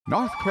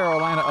North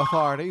Carolina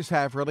authorities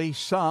have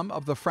released some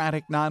of the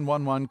frantic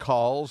 911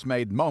 calls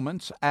made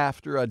moments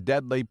after a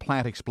deadly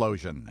plant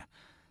explosion.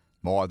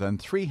 More than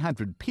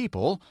 300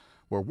 people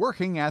were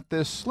working at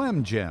this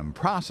Slim Jim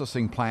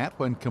processing plant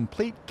when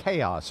complete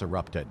chaos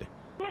erupted.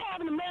 We have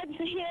an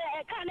emergency here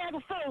at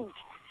ConAgra Foods.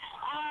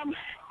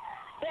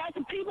 There are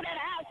some people that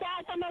are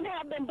outside. Some of them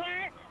have been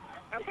burnt.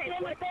 Okay,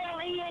 they fell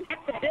in.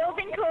 The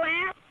building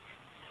collapsed.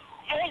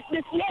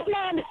 Yes,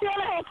 ma'am. The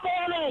ceiling has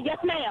fallen in. Yes,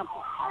 ma'am.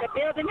 The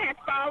building has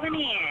fallen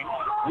in.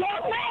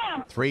 Yes,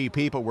 ma'am. 3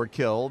 people were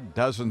killed.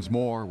 Dozens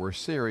more were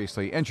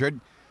seriously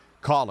injured.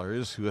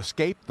 Callers who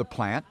escaped the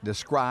plant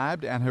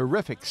described an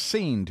horrific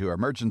scene to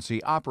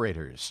emergency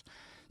operators.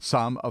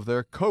 Some of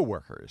their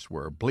co-workers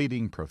were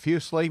bleeding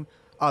profusely.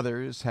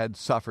 Others had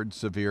suffered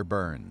severe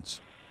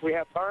burns. We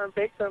have burn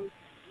victims,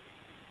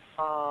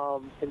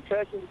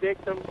 concussion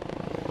victims.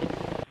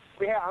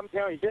 I'm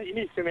telling you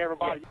need to send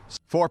everybody.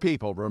 4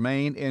 people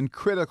remain in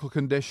critical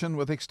condition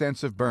with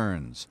extensive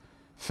burns.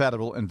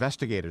 Federal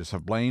investigators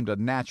have blamed a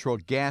natural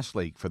gas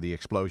leak for the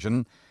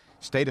explosion.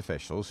 State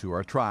officials who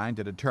are trying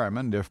to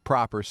determine if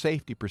proper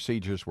safety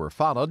procedures were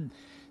followed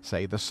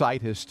say the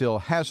site is still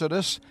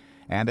hazardous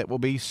and it will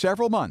be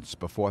several months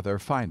before their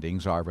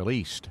findings are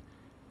released.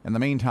 In the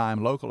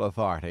meantime, local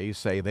authorities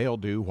say they'll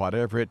do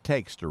whatever it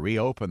takes to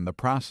reopen the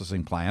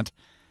processing plant.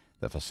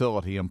 The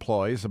facility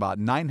employs about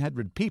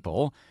 900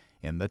 people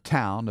in the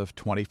town of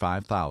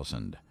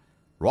 25,000.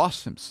 Ross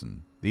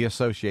Simpson, The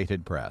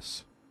Associated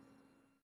Press.